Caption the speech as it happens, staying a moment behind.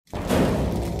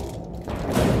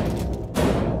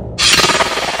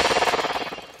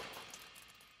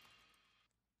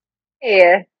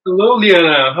Hey, Hello,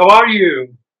 Liana. How are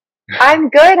you? I'm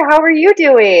good. How are you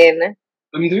doing?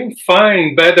 I'm doing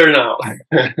fine, better now.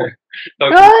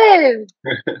 Okay.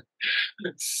 Good.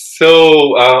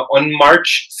 So, on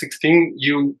March 16,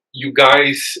 you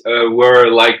guys were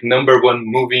like number one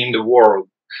movie in the world.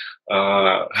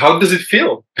 How does it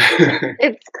feel?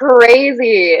 It's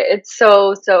crazy. It's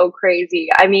so crazy.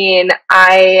 I mean,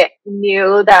 I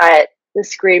knew that the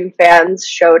Scream fans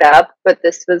showed up, but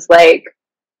this was like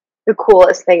the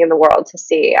coolest thing in the world to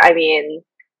see. I mean,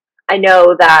 I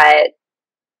know that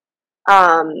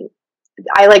um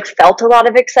I like felt a lot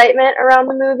of excitement around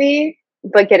the movie,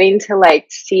 but getting to like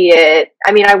see it,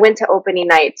 I mean, I went to opening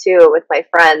night too with my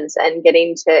friends and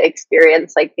getting to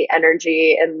experience like the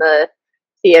energy in the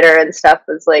theater and stuff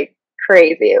was like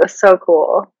crazy. It was so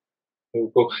cool.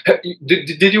 Cool, cool.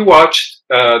 Did you watch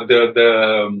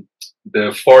the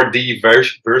 4D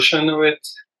version of it?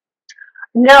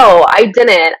 No, I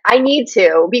didn't. I need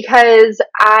to because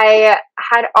I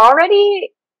had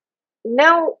already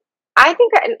no, I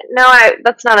think no,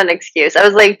 that's not an excuse. I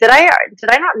was like, did I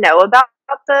not know about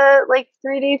the like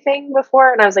 3D thing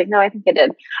before? And I was like, no, I think I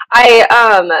did.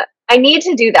 I need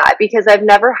to do that because I've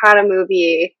never had a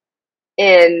movie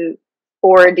in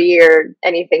 4D or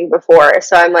anything before.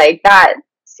 So I'm like, that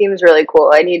seems really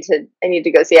cool. I need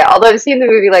to go see it. Although I've seen the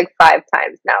movie like 5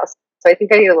 times now, so I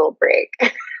think I need a little break.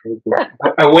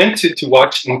 I went to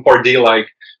watch in 4D like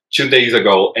 2 days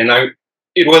ago, and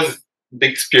it was the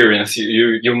experience.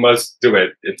 You must do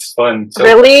it. It's fun. So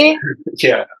Really?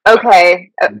 yeah,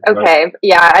 Okay. but Okay.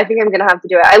 Yeah, I think I'm gonna have to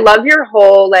do it. I love your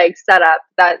whole like setup.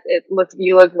 That it looks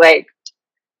you look like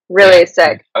yeah, really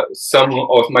sick. some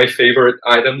of my favorite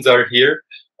items are here.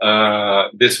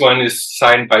 This one is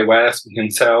signed by Wes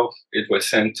himself. It was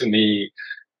sent to me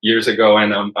years ago,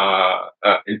 and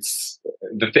it's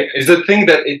the thing. Is the thing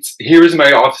that it's here is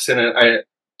my office, and I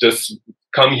just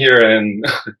come here, and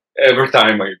every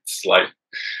time it's like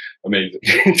amazing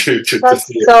to That's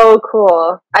see it. so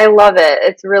cool. I love it.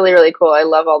 It's really cool. I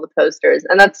love all the posters,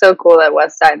 and that's so cool that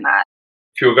West signed that.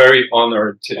 Feel very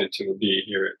honored to be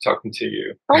here talking to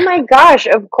you. Oh my gosh,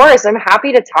 of course. I'm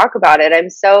happy to talk about it. I'm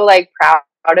so like proud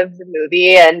of the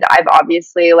movie and I've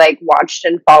obviously like watched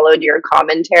and followed your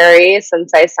commentary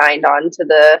since I signed on to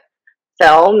the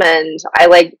film and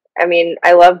I mean,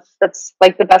 I love that's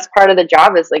like the best part of the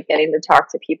job is like getting to talk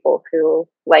to people who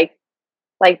like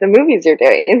the movies you're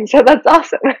doing. So that's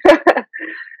awesome.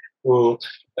 Cool.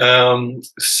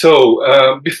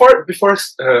 So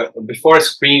before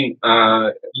Scream,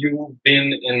 you've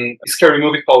been in a scary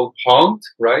movie called Haunt,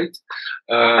 right?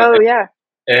 Uh, Oh yeah.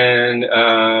 and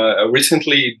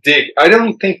recently Dig. I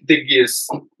don't think Dig is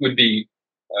would be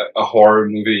a horror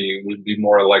movie. It would be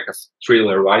more like a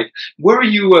thriller, right? Were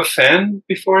you a fan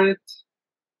before it?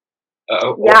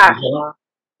 Or Yeah,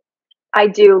 I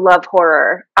do love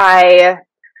horror.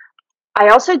 I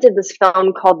also did this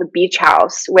film called The Beach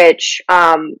House, which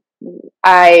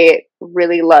I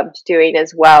really loved doing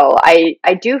as well. I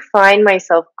do find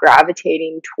myself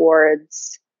gravitating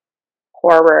towards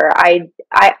horror. I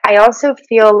also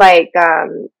feel like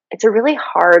it's a really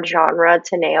hard genre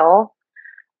to nail.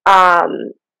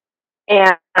 Um,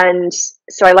 and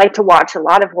so I like to watch a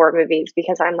lot of horror movies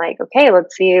because I'm like, okay,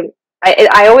 let's see.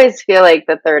 I always feel like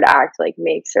the third act like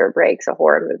makes or breaks a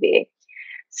horror movie.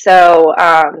 So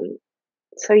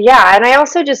so yeah, and I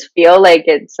also just feel like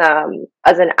it's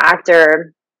as an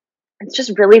actor, it's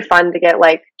just really fun to get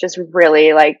like just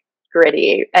really like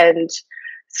gritty and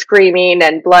screaming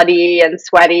and bloody and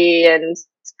sweaty and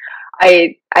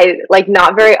I like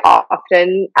not very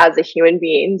often as a human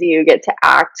being do you get to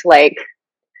act like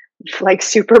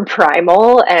super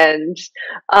primal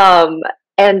um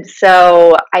and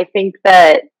so I think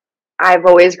that I've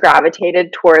always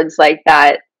gravitated towards like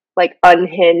that like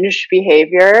unhinged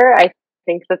behavior. I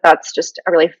think that that's just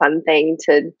a really fun thing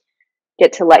to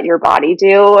get to let your body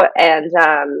do and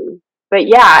but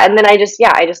yeah, and then I just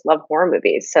love horror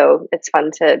movies, so it's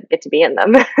fun to get to be in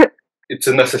them. it's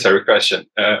a necessary question.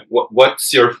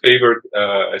 What's your favorite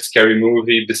scary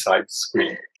movie besides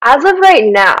Scream? As of right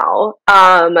now,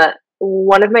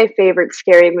 one of my favorite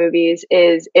scary movies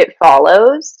is It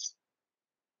Follows.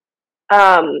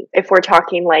 If we're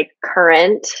talking like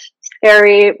current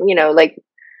scary, you know, like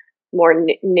more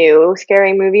new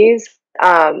scary movies.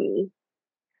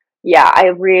 Yeah, I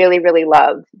really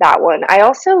love that one. I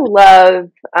also love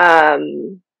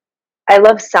I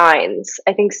love Signs.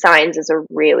 I think Signs is a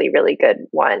really good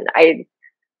one. I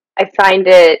find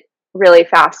it really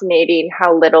fascinating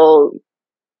how little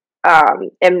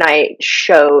M Night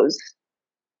shows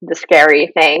the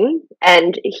scary thing,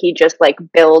 and he just like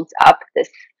builds up this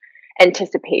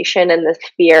anticipation and this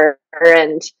fear,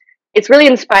 and it's really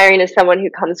inspiring as someone who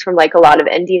comes from like a lot of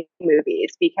indie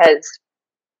movies, because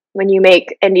when you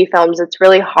make indie films, it's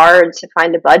really hard to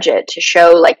find a budget to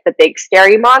show like the big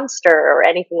scary monster or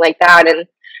anything like that. And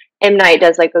M. Night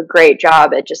does like a great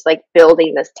job at just like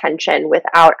building this tension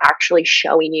without actually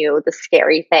showing you the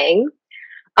scary thing.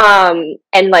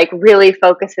 And like really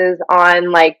focuses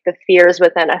on like the fears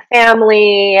within a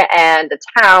family and a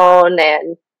town.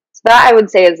 And so that I would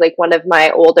say is like one of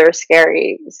my older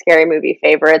scary movie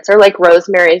favorites, or like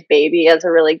Rosemary's Baby is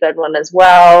a really good one as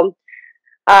well.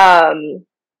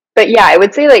 But yeah, I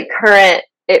would say like current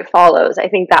It Follows. I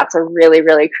think that's a really,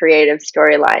 really creative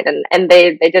storyline, and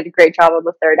they did a great job on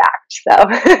the third act. So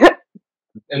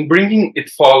And bringing It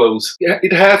Follows, yeah,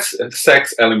 it has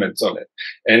sex elements on it,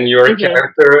 and your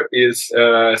character is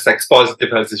sex positive,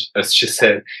 as she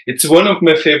said. It's one of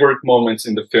my favorite moments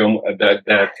in the film.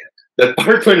 That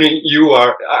part when you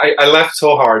are, I laughed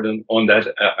so hard on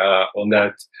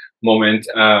that moment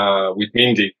with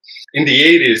Mindy. In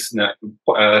the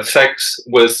 80s, sex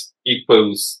was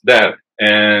equals death,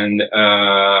 and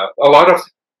a lot of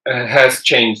has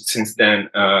changed since then.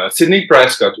 Sidney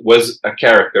Prescott was a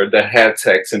character that had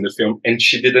sex in the film, and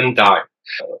she didn't die.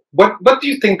 What do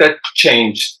you think that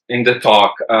changed in the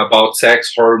talk about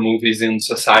sex horror movies in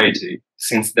society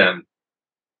since then?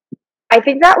 I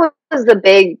think that was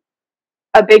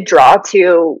a big draw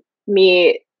to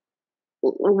me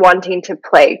wanting to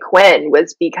play Quinn,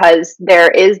 was because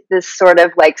there is this sort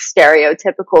of like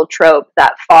stereotypical trope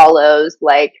that follows,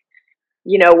 like,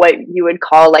 you know, what you would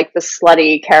call like the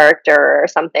slutty character or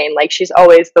something. Like she's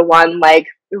always the one like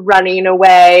running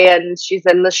away, and she's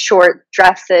in the short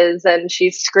dresses and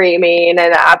she's screaming, and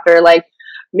after like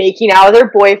making out with her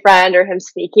boyfriend or him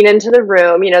sneaking into the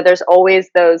room, you know, there's always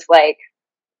those like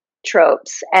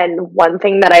tropes. And one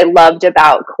thing that I loved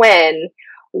about Quinn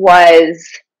was,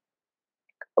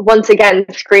 once again,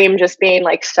 Scream just being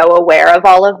like so aware of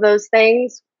all of those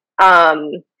things.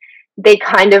 They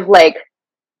kind of like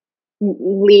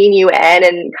lean you in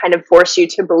and kind of force you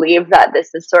to believe that this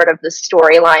is sort of the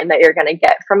storyline that you're going to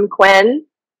get from Quinn.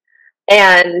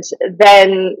 And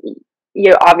then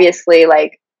you obviously,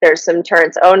 like, there's some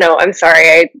turns. Oh no, I'm sorry,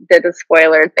 I did a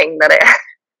spoiler thing that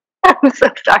I'm so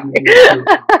sorry.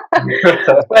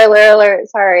 Spoiler alert,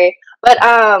 sorry. But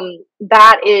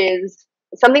that is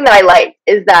something that I like,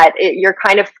 is that you're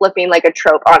kind of flipping like a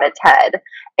trope on its head,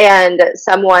 and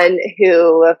someone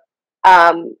who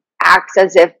acts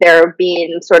as if they're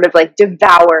being sort of like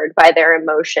devoured by their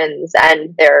emotions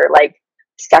and their like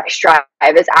sex drive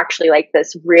is actually like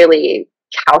this really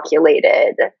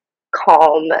calculated,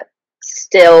 calm,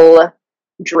 still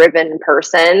driven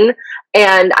person.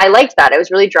 And I liked that. I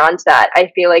was really drawn to that.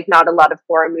 I feel like not a lot of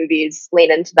horror movies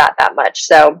lean into that much.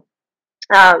 So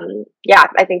yeah,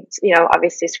 I think, you know,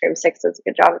 obviously Scream 6 does a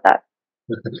good job of that.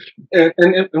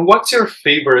 And what's your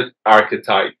favorite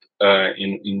archetype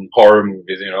in horror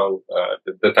movies? You know,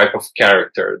 the type of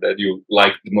character that you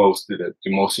like the most, that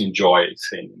you most enjoy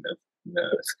seeing in a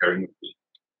scary movie?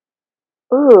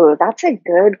 Ooh, that's a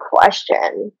good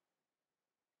question.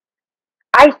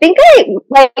 I think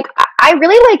I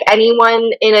really like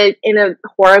anyone in a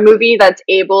horror movie that's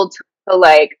able to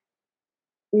like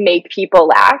make people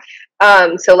laugh.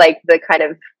 So like the kind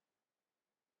of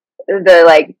the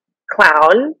like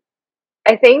clown,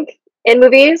 I think, in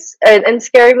movies and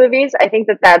scary movies. I think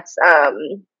that's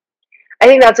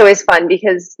always fun,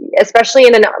 because especially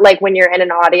in like when you're in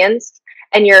an audience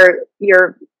and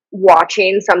you're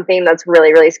watching something that's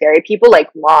really, really scary, people like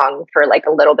long for like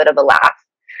a little bit of a laugh.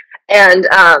 And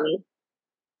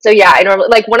so yeah, I normally,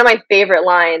 like, one of my favorite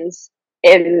lines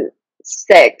in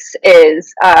 6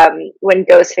 is when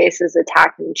Ghostface is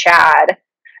attacking Chad,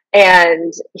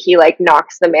 and he like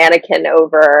knocks the mannequin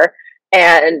over,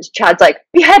 and Chad's like,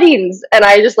 beheadings, and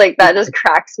I just like, that just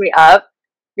cracks me up,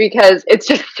 because it's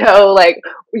just so like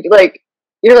you're like,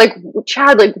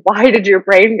 Chad, like, why did your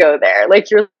brain go there? Like,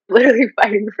 you're literally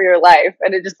fighting for your life,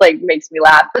 and it just like makes me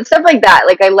laugh. But stuff like that,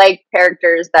 like, I like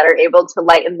characters that are able to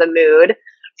lighten the mood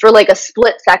for like a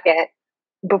split second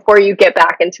before you get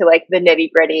back into like the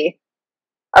nitty gritty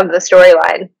of the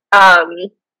storyline.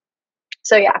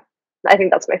 So yeah, I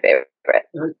think that's my favorite.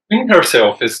 Queen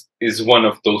herself is one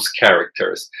of those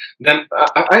characters. Then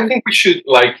I think we should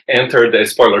like enter the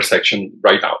spoiler section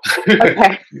right now.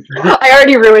 Okay, I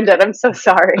already ruined it. I'm so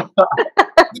sorry.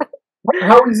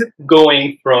 How is it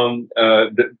going from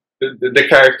the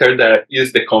character that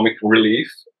is the comic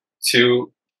relief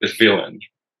to the villain?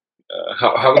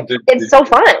 It's so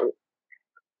fun.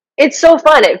 It's so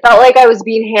fun. It felt like I was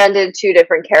being handed 2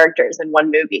 different characters in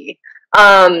one movie.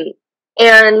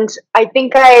 And I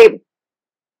think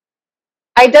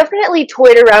I definitely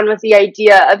toyed around with the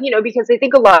idea of, because I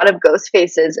think a lot of ghost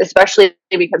faces, especially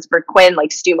because for Quinn, like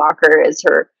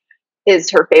𝗖𝗛𝗦𝗧𝗧𝗧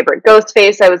is her favorite ghost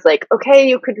face. I was like, okay,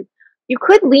 you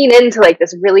could lean into like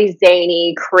this really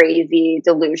zany, crazy,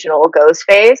 delusional ghost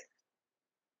face.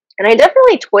 And I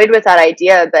definitely toyed with that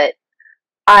idea, but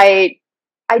I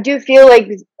I do feel like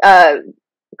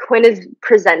Quinn is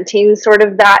presenting sort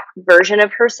of that version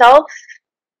of herself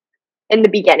in the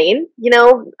beginning,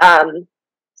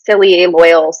 silly,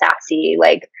 loyal, sassy.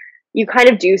 Like you kind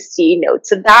of do see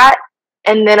notes of that.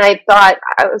 And then I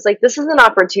was like, this is an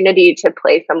opportunity to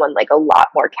play someone like a lot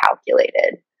more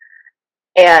calculated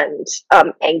and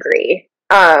angry.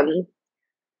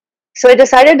 So I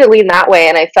decided to lean that way,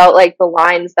 and I felt like the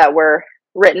lines that were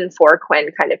written for Quinn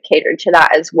kind of catered to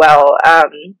that as well.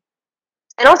 And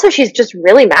also, she's just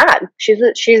really mad. She's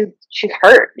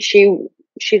hurt.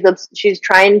 She's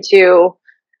trying to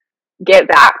get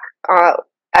back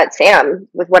at Sam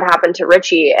with what happened to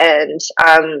Richie, and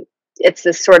it's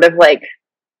this sort of like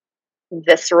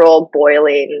visceral,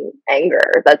 boiling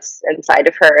anger that's inside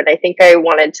of her. And I think I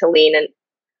wanted to lean in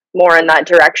more in that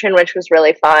direction, which was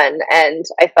really fun. And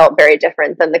I felt very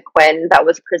different than the Quinn that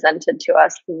was presented to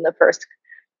us in the first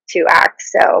two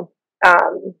acts. So,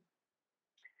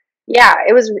 yeah,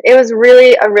 it was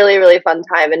really a really, really fun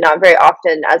time. And not very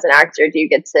often as an actor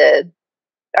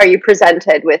are you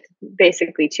presented with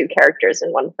basically two characters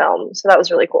in one film. So that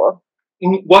was really cool.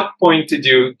 What point did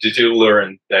you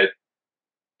learn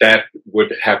that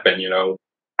would happen?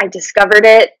 I discovered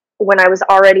it when I was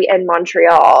already in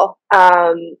Montreal,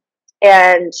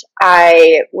 and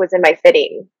I was in my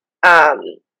fitting.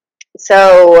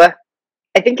 So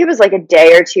I think it was like a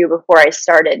day or two before I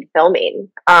started filming.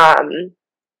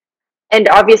 And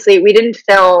obviously we didn't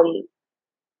film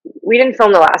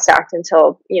the last act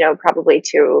until, probably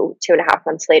 2.5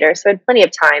 months later. So I had plenty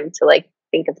of time to like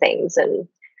think of things and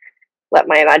let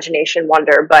my imagination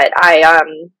wander. But I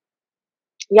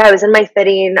was in my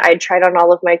fitting. I tried on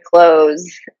all of my clothes,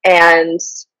 and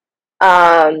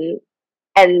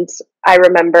I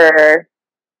remember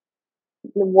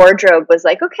the wardrobe was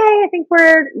like, okay, I think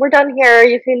we're done here.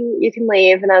 You can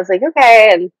leave. And I was like, okay.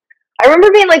 And I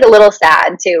remember being like a little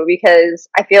sad too, because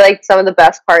I feel like some of the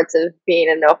best parts of being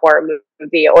in a horror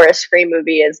movie or a scream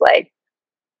movie is like,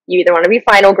 you either want to be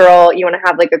final girl, you want to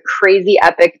have like a crazy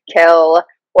epic kill,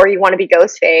 or you want to be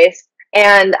Ghostface.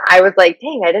 And I was like,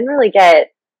 dang, I didn't really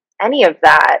get any of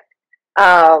that.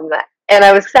 And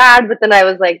I was sad, but then I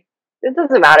was like, it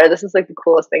doesn't matter. This is like the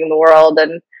coolest thing in the world.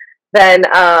 And then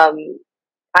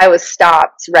I was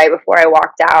stopped right before I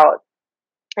walked out,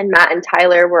 and Matt and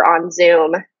Tyler were on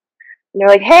Zoom. And they're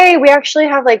like, hey, we actually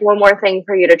have like one more thing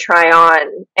for you to try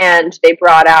on. And they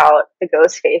brought out the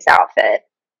Ghostface outfit.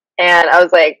 And I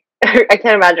was like, I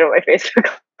can't imagine what my face looked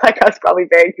like. I was probably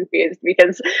very confused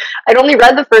because I'd only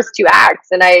read the first two acts,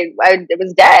 and it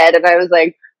was dead. And I was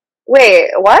like,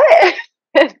 wait, what?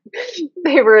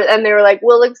 they were like,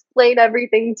 we'll explain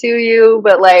everything to you,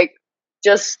 but like,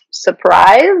 just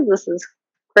surprise. This is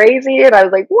crazy. And I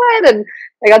was like, what? And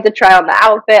I got to try on the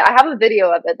outfit. I have a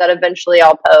video of it that eventually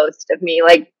I'll post of me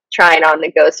like trying on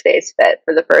the Ghostface fit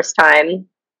for the first time.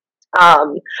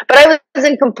 But I was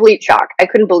in complete shock. I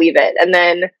couldn't believe it. And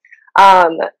then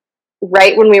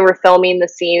right when we were filming the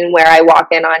scene where I walk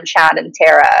in on Chad and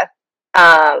Tara,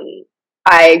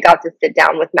 I got to sit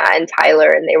down with Matt and Tyler,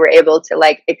 and they were able to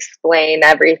like explain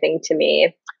everything to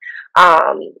me,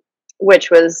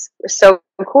 which was so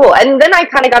cool. And then I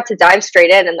kind of got to dive straight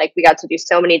in, and like we got to do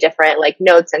so many different like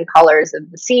notes and colors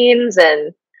of the scenes.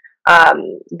 And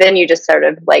then you just sort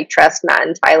of like trust Matt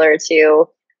and Tyler to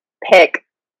pick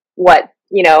what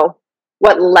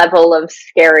level of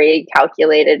scary,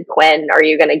 calculated Quinn are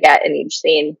you going to get in each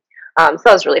scene. So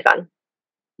that was really fun.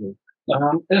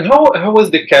 And how was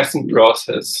the casting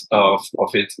process of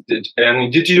it?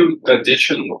 Did you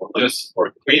audition just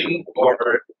for Quinn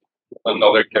or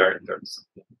another characters?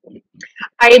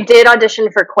 I did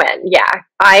audition for Quinn. Yeah,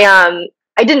 I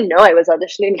didn't know I was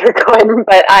auditioning for Quinn,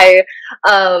 but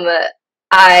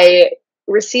I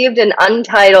received an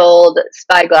untitled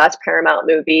Spyglass Paramount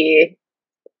movie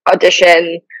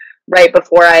audition right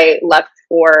before I left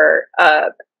for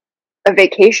a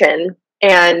vacation,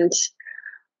 and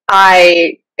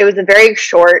it was a very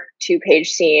short 2-page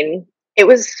scene. It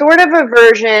was sort of a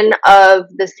version of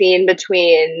the scene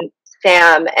between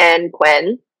Sam and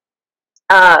Quinn,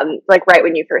 like right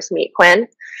when you first meet Quinn.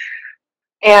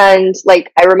 And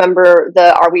like I remember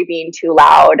the "Are we being too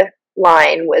loud?"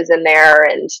 line was in there,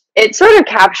 and it sort of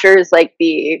captures like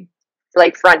the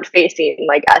like front facing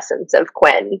like essence of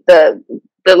Quinn, the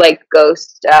like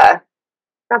ghost,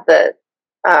 not the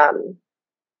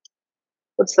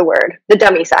what's the word? The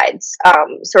dummy sides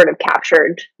sort of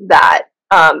captured that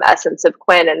essence of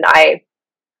Quinn, and I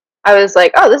was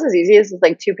like, oh, this is easy. This is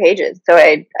like 2 pages. So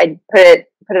I put it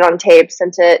on tape,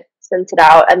 sent it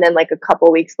out, and then like a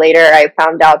couple weeks later, I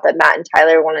found out that Matt and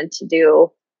Tyler wanted to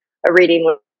do a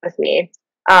reading with me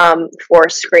for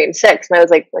Scream 6, and I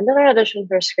was like, when did I audition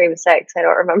for Scream 6? I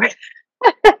don't remember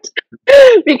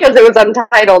because it was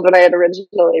untitled when I had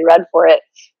originally read for it,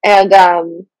 and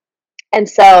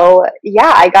so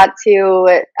yeah, I got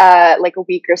to like a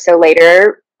week or so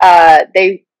later,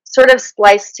 they sort of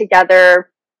spliced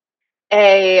together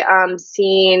a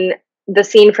the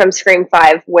scene from Scream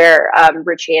 5 where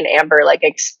Richie and Amber like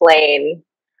explain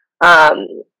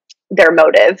their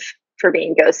motive for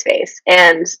being Ghostface,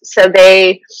 and so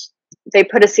they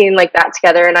put a scene like that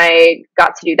together, and I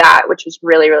got to do that, which was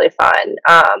really, really fun.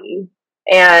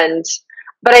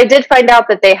 But I did find out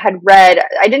that they had read.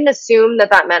 I didn't assume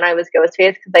that meant I was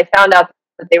Ghostface, because I found out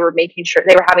that they were making sure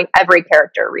they were having every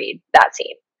character read that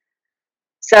scene.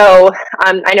 So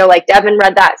I know like Devin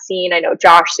read that scene. I know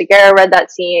Josh Segarra read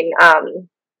that scene.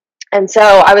 And so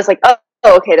I was like, oh,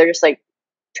 okay, they're just like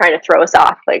trying to throw us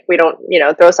off. Like, we don't,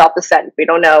 throw us off the scent. We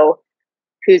don't know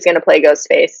who's going to play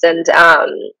Ghostface.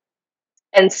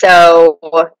 And so,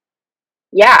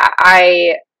 yeah,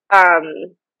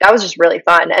 that was just really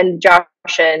fun. And Matt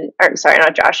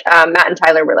and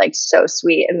Tyler were like so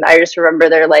sweet. And I just remember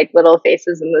their like little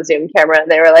faces in the Zoom camera,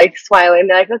 and they were like smiling.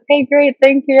 They're like, okay, great.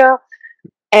 Thank you.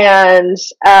 And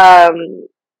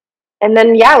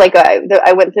then yeah, like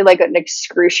I went through like an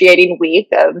excruciating week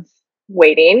of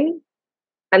waiting,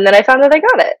 and then I found that I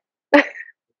got it.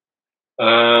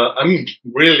 I'm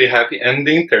really happy, and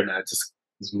the internet is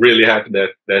really happy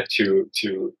that you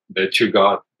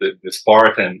got this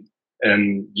part,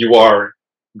 and you are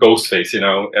Ghostface.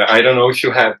 I don't know if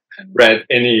you have read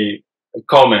any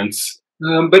comments.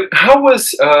 But how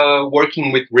was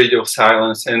working with Radio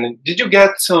Silence, and did you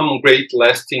get some great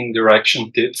lasting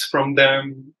direction tips from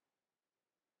them?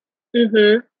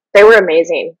 Mm-hmm. They were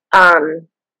amazing. I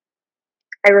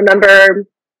remember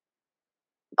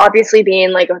obviously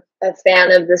being like a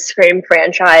fan of the Scream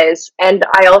franchise, and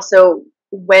I also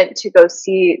went to go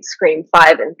see Scream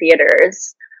 5 in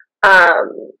theaters.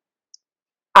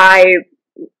 I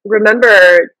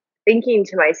remember thinking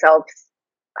to myself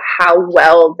how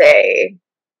well they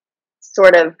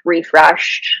sort of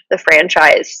refreshed the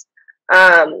franchise.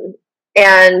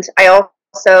 And I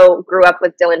also grew up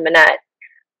with Dylan Minnette,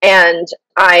 and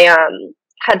I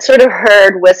had sort of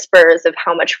heard whispers of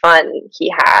how much fun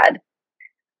he had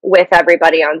with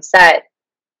everybody on set.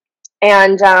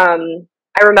 And I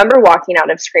remember walking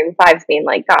out of Scream 5 being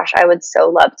like, gosh, I would so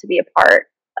love to be a part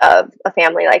of a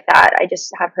family like that. I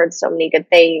just have heard so many good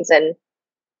things. And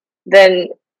then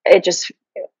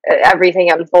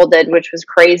everything unfolded, which was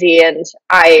crazy. And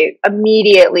I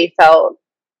immediately felt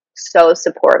so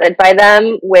supported by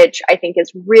them, which I think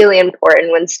is really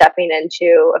important when stepping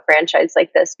into a franchise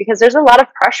like this, because there's a lot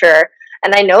of pressure,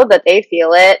 and I know that they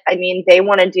feel it. I mean, they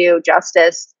want to do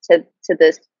justice to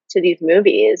these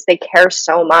movies. They care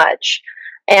so much.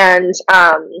 And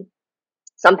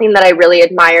something that I really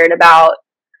admired about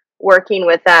working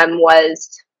with them was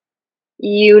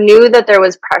you knew that there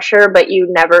was pressure, but you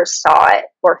never saw it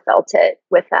or felt it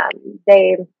with them.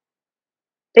 They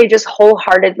just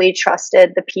wholeheartedly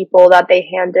trusted the people that they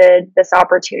handed this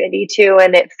opportunity to,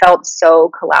 and it felt so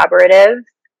collaborative.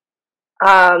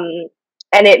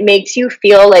 And it makes you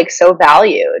feel like so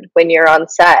valued when you're on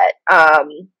set.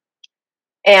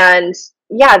 And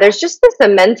yeah, there's just this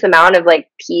immense amount of like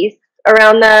peace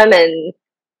around them,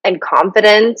 and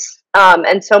confidence,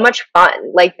 and so much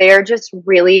fun. Like, they're just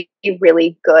really,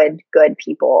 really good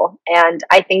people. And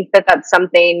I think that that's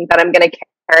something that I'm going to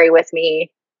carry with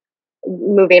me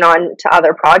moving on to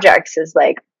other projects, is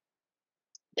like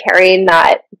carrying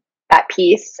that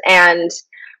piece. And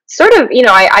sort of,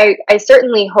 I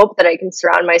certainly hope that I can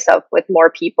surround myself with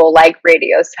more people like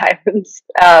Radio Silence.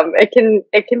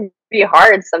 It can be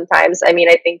hard sometimes. I mean,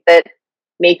 I think that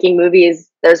making movies,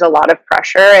 there's a lot of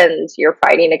pressure, and you're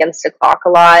fighting against the clock a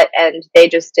lot, and they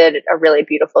just did a really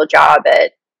beautiful job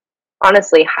at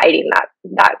honestly hiding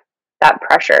that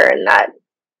pressure, and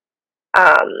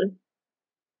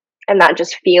that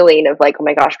just feeling of like, oh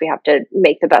my gosh, we have to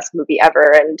make the best movie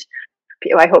ever, and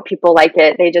I hope people like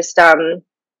it. They just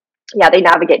they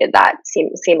navigated that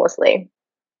seamlessly.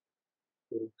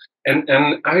 And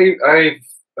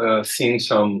I've seen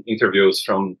some interviews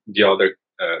from the other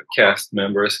cast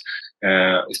members,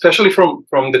 especially from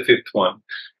the fifth one,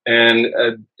 and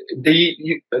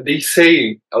they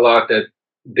say a lot that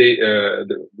the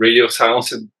Radio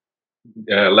Silence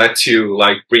lets you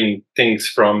like bring things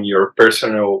from your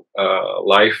personal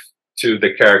life to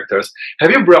the characters.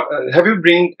 Have you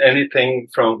bring anything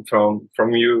from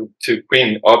you to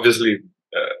Quinn? Obviously,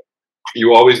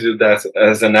 you always do that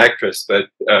as an actress, but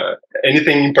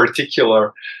anything in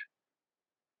particular?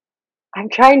 I'm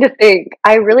trying to think.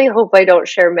 I really hope I don't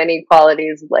share many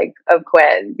qualities like of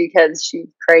Quinn because she's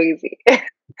crazy.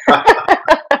 The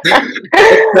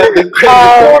crazy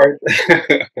part.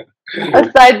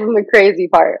 Aside from the crazy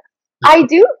part, I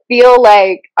do feel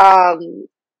like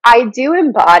I do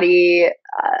embody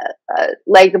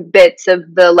like bits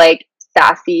of the like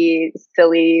sassy,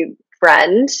 silly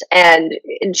friend, and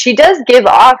she does give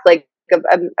off like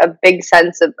a big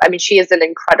sense of. I mean, she is an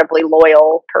incredibly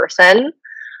loyal person,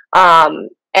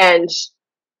 and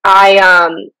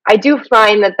I do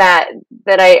find that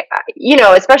I, you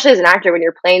know, especially as an actor, when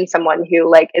you're playing someone who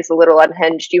like is a little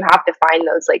unhinged, you have to find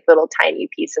those like little tiny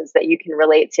pieces that you can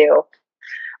relate to.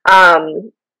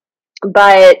 Um,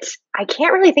 but I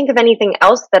can't really think of anything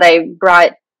else that I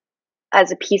brought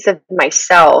as a piece of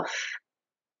myself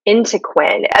into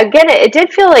Quinn. Again, it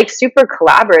did feel like super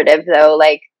collaborative though.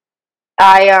 Like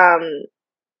I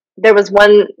there was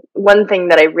one thing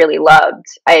that I really loved.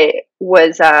 I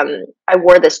wore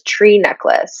this tree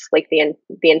necklace like the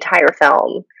entire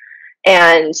film,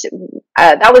 and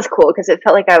that was cool because it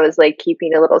felt like I was like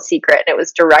keeping a little secret, and it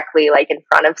was directly like in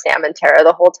front of Sam and Tara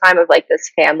the whole time, of like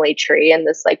this family tree and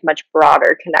this like much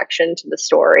broader connection to the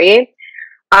story.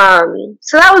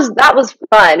 So that was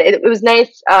fun. It was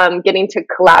nice getting to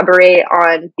collaborate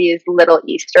on these little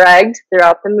Easter eggs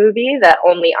throughout the movie that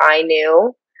only I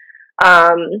knew.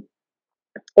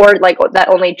 Or like that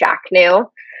only Jack knew.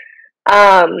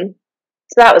 So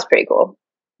that was pretty cool.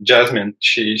 Jasmine,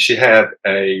 she had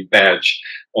a badge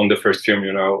on the first film,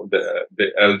 you know, the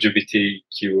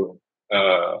LGBTQ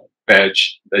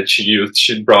badge that she used.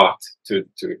 She brought to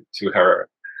her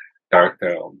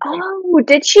character. Oh,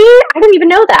 did she? I didn't even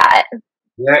know that.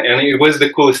 Yeah, and it was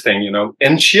the coolest thing, you know.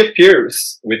 And she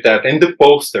appears with that in the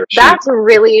poster. That's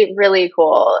really, really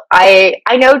cool. I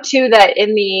know too that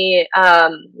in the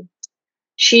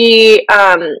she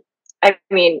I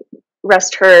mean,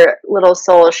 rest her little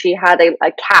soul, she had a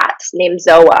cat named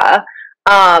Zoa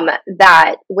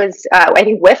that was I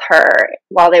think with her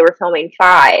while they were filming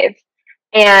 5,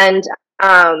 and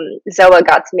Zoa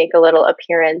got to make a little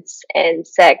appearance in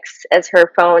 6 as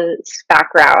her phone's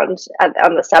background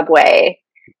on the subway,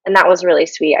 and that was really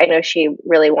sweet. I know she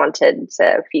really wanted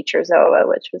to feature Zoa,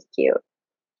 which was cute.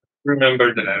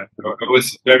 Remember that. I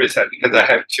was very sad because I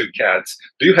have 2 cats.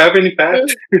 Do you have any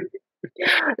pets?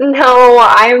 No,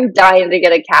 I'm dying to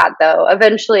get a cat though.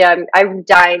 Eventually, I'm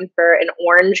dying for an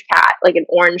orange cat, like an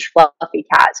orange fluffy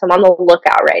cat. So I'm on the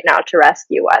lookout right now to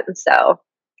rescue one. So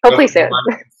hopefully soon.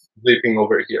 Sleeping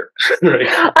over here. Right.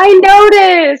 I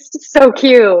noticed. So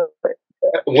cute.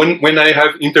 When I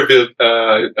have interviewed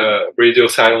Radio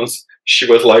Silence, she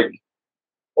was like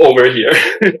over here.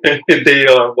 They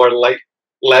were like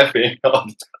laughing all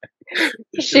the time.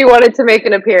 She wanted to make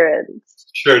an appearance.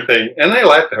 Sure thing, and I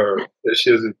let her.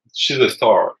 She's a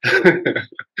star.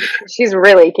 She's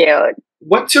really cute.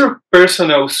 What's your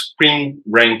personal screen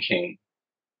ranking?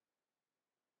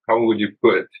 How would you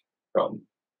put it from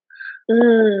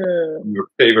your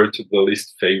favorite to the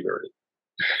least favorite?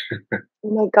 Oh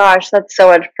my gosh, that's so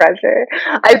much pressure.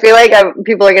 I feel like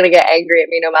people are gonna get angry at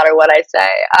me no matter what I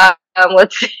say.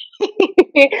 Let's see.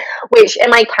 Wait,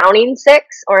 am I counting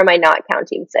 6 or am I not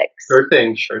counting 6? Sure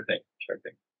thing, sure thing, sure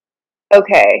thing.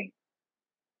 Okay.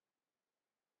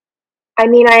 I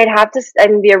mean, I'd have to. I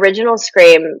mean, the original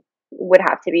Scream would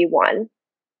have to be 1.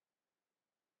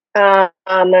 I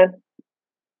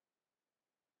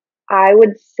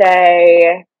would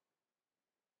say.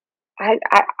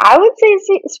 I would say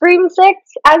Scream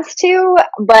 6 as 2,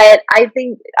 but I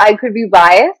think I could be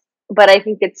biased. But I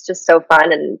think it's just so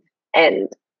fun and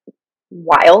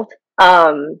wild.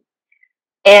 And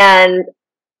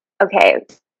okay,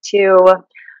 2.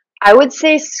 I would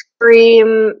say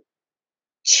Scream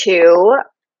 2.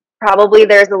 Probably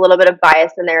there's a little bit of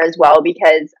bias in there as well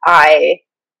because I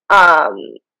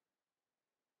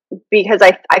feel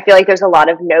like there's a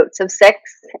lot of notes of 6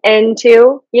 and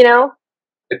 2, you know?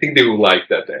 I think they will like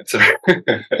that answer.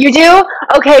 You do?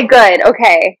 Okay, good.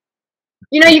 Okay.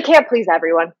 You know, you can't please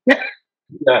everyone.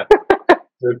 Yeah.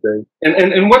 Okay.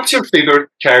 And what's your favorite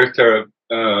character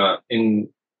in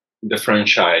the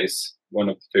franchise? One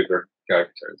of the favorite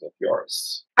characters of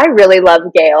yours? I really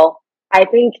love Gale. I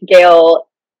think Gale,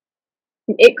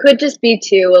 it could just be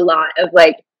too a lot of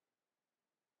like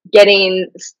getting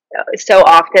so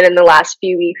often in the last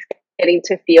few weeks getting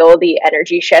to feel the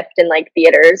energy shift in like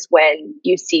theaters when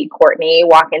you see Courtney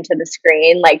walk into the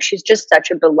screen. Like, she's just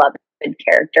such a beloved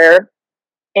character,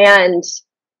 and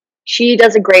she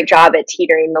does a great job at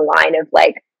teetering the line of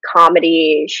like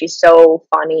comedy. She's so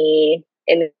funny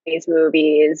in these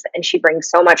movies, and she brings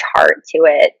so much heart to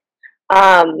it.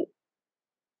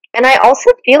 And I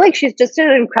also feel like she's just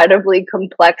an incredibly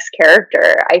complex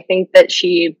character. I think that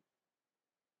she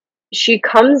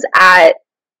comes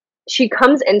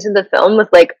into the film with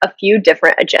like a few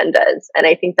different agendas, and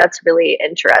I think that's really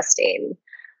interesting.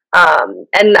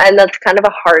 And that's kind of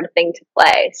a hard thing to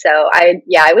play. So I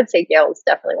would say Gail is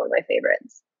definitely one of my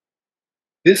favorites.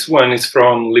 This one is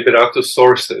from Liberato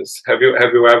sources. Have you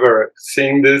ever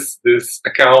seen this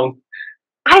account?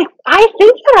 I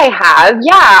think that I have.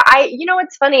 Yeah, you know,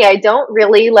 it's funny. I don't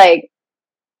really like.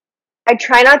 I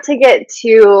try not to get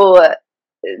too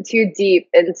deep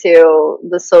into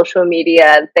the social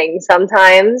media thing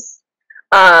sometimes.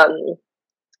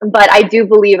 But I do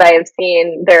believe I have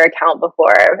seen their account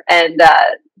before. And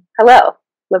hello,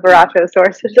 Liberato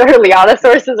sources or Liana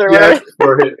sources or yes,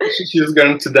 whatever. She's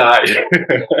going to die.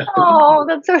 Oh,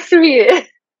 that's so sweet.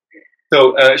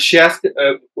 So she asked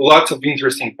lots of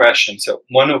interesting questions. So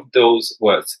one of those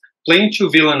was, playing two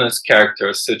villainous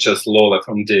characters such as Lola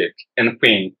from Dick and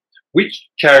Quinn, which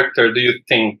character do you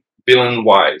think,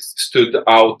 villain-wise, stood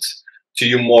out to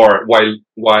you more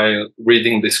while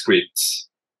reading the scripts?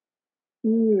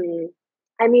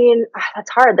 I mean, that's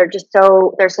hard.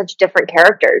 They're such different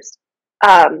characters.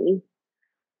 I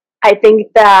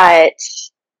think that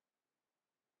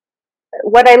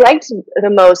what I liked the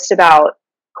most about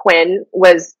Quinn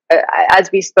was, as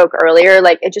we spoke earlier,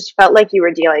 like it just felt like you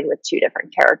were dealing with two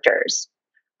different characters.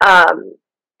 And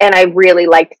I really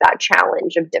liked that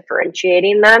challenge of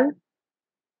differentiating them.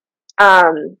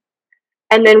 And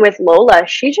then with Lola,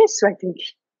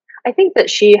 I think that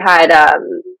she had,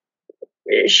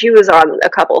 she was on a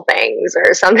couple things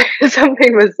or something.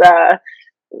 Something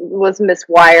was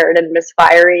miswired and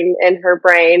misfiring in her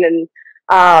brain, and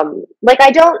like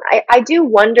I do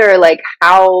wonder like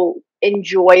how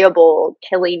enjoyable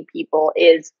killing people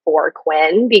is for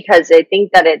Quinn, because I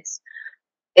think that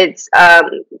it's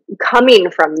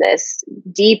coming from this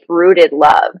deep rooted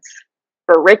love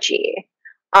for Richie,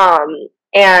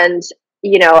 and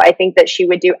you know, I think that she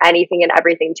would do anything and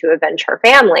everything to avenge her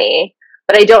family.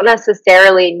 But I don't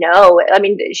necessarily know. I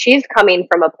mean, she's coming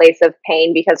from a place of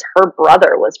pain because her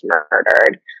brother was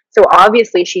murdered. So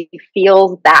obviously she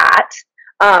feels that.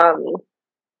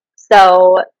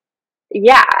 So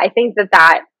yeah, I think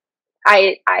that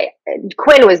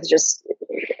Quinn was just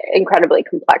incredibly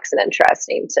complex and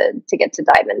interesting to get to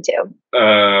dive into.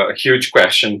 A huge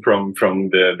question from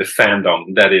the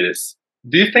fandom, that is,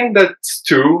 do you think that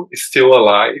Stu is still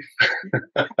alive?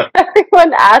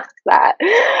 Everyone asks that.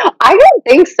 I don't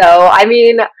think so. I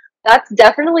mean, that's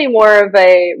definitely more of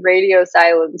a radio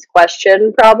silence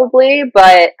question, probably,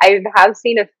 but I have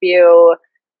seen a few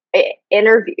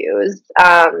interviews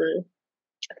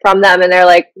from them, and they're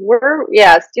like,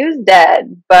 Stu's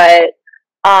dead, but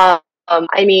I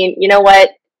mean, you know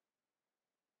what?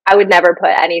 I would never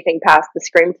put anything past the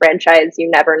Scream franchise.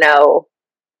 You never know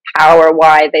how or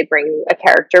why they bring a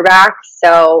character back.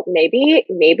 So maybe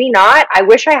not. I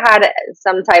wish I had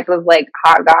some type of like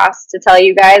hot goss to tell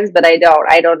you guys, but I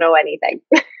don't know anything.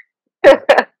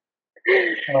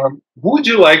 Would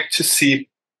you like to see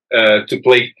to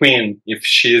play Quinn if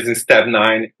she is in Step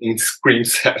 9 in Scream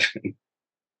 7?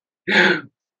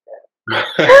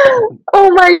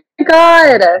 Oh my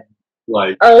god.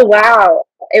 Like, oh wow.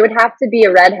 It would have to be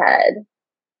a redhead.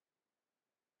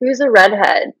 Who's a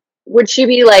redhead? Would she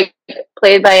be like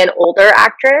played by an older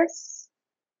actress?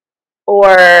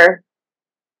 Or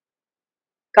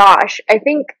gosh, I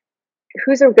think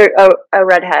who's a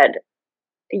redhead,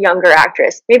 a younger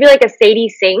actress? Maybe like a Sadie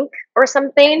Sink or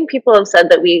something. People have said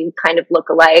that we kind of look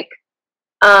alike.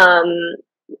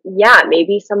 Yeah,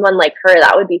 maybe someone like her.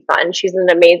 That would be fun. She's an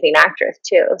amazing actress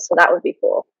too, so that would be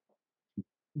cool.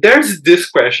 There's this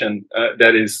question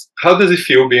that is, how does it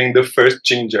feel being the first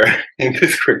ginger in the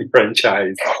Scream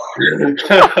franchise?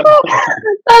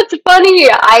 That's funny.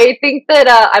 I think that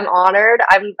I'm honored.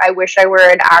 I wish I were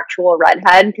an actual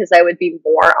redhead because I would be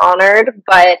more honored.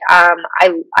 But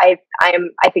I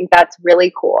think that's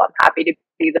really cool. I'm happy to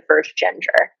be the first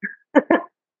ginger.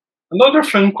 Another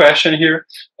fun question here.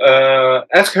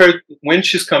 Ask her when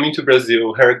she's coming to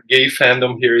Brazil. Her gay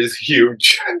fandom here is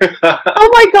huge. Oh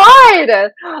my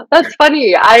god, that's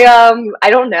funny. I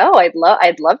don't know. I'd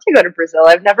love to go to Brazil.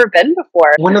 I've never been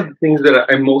before. One of the things that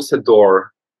I most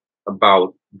adore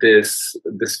about this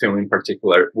film in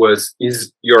particular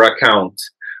is your account,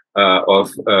 of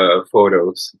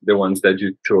photos, the ones that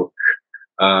you took.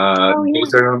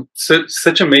 Those are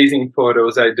such amazing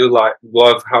photos. I do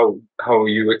love how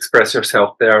you express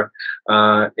yourself there,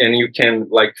 and you can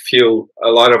like feel a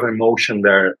lot of emotion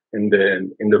there in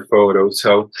the photo.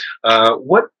 So,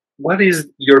 what is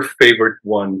your favorite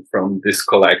one from this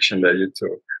collection that you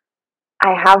took?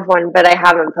 I have one, but I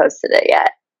haven't posted it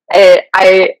yet.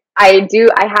 I do.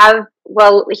 I have.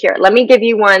 Well, here, let me give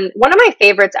you one. One of my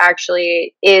favorites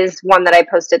actually is one that I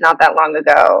posted not that long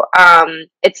ago.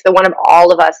 It's the one of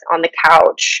all of us on the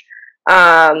couch.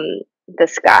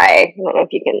 This guy. I don't know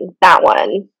if you can. That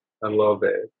one. I love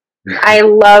it. I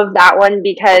love that one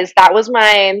because that was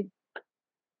my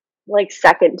like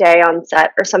second day on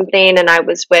set or something, and I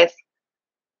was with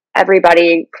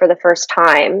everybody for the first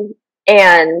time.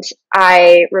 And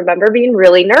I remember being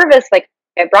really nervous. Like,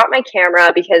 I brought my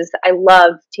camera because I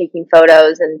love taking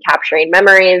photos and capturing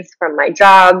memories from my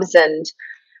jobs and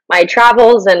my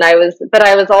travels. And but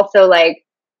I was also like,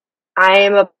 I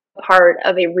am a part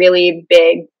of a really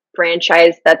big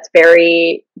franchise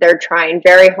they're trying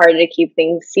very hard to keep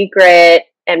things secret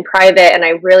and private. And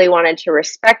I really wanted to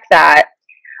respect that.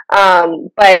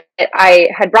 But I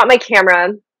had brought my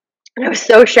camera. I was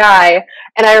so shy.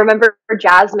 And I remember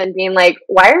Jasmine being like,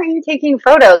 why are you taking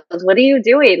photos? What are you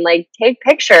doing? Like, take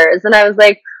pictures. And I was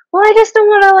like, well, I just don't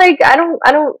want to, like,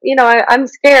 I'm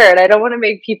scared. I don't want to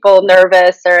make people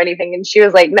nervous or anything. And she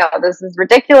was like, no, this is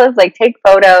ridiculous. Like, take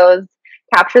photos,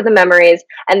 capture the memories.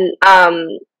 And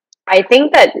I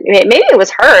think that maybe it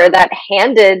was her that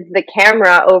handed the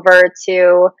camera over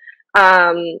to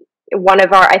one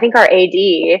of I think our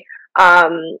AD.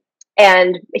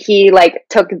 And he like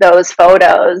took those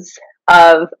photos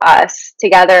of us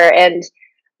together, and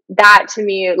that to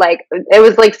me, like, it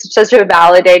was like such a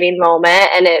validating moment,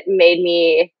 and it made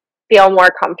me feel more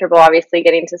comfortable, obviously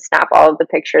getting to snap all of the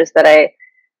pictures that I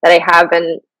have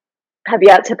and have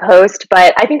yet to post.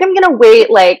 But I think I'm gonna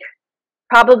wait like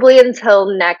probably until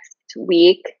next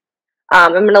week.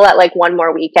 I'm gonna let like one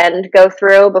more weekend go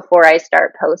through before I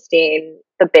start posting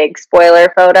the big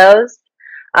spoiler photos.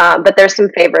 But there's some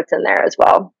favorites in there as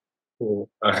well. Cool.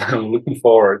 I'm looking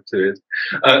forward to it.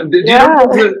 You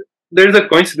know, there's a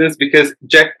coincidence because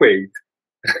Jack Quaid,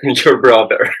 your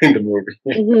brother in the movie,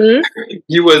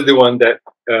 he was the one that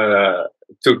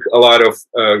took a lot of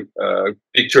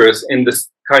pictures in this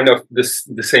kind of the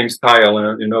same style,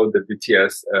 you know, the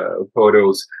BTS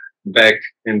photos back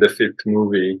in the fifth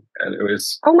movie, and it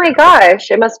was. Oh my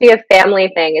gosh! It must be a family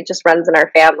thing. It just runs in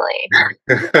our family.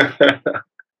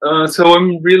 So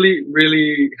I'm really,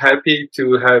 really happy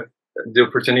to have the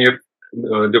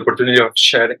opportunity of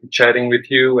chatting with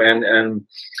you, and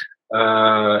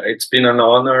it's been an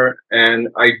honor. And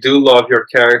I do love your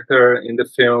character in the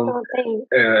film.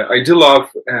 Oh, I do love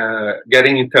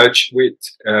getting in touch with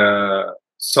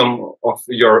some of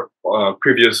your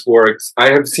previous works.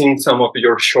 I have seen some of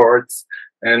your shorts,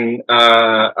 and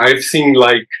I've seen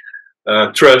like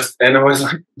Trust, and I was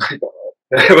like, my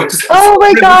God. Oh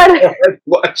my God!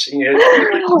 Watching it,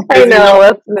 I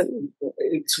know.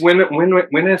 It's when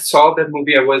I saw that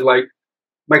movie, I was like,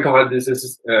 "My God, this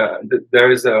is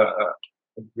there is a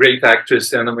great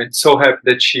actress, and I'm so happy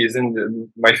that she's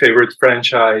in my favorite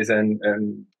franchise." And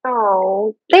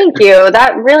oh, thank you.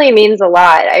 That really means a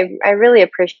lot. I really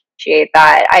appreciate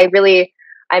that. I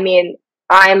mean,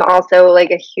 I'm also like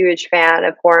a huge fan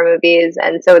of horror movies,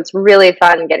 and so it's really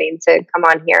fun getting to come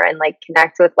on here and like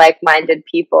connect with like-minded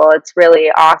people. It's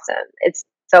really awesome. It's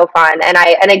so fun. And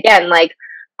again, like,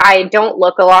 I don't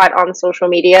look a lot on social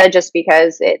media just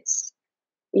because it's,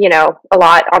 you know, a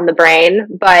lot on the brain.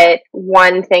 But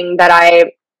one thing that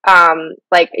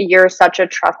like, you're such a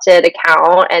trusted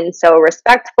account and so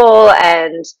respectful,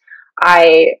 and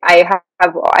I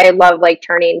love like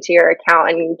turning to your account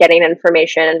and getting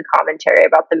information and commentary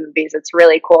about the movies. It's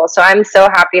really cool. So I'm so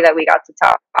happy that we got to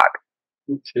talk.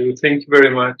 Me too. Thank you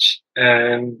very much.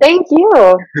 And thank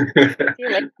you.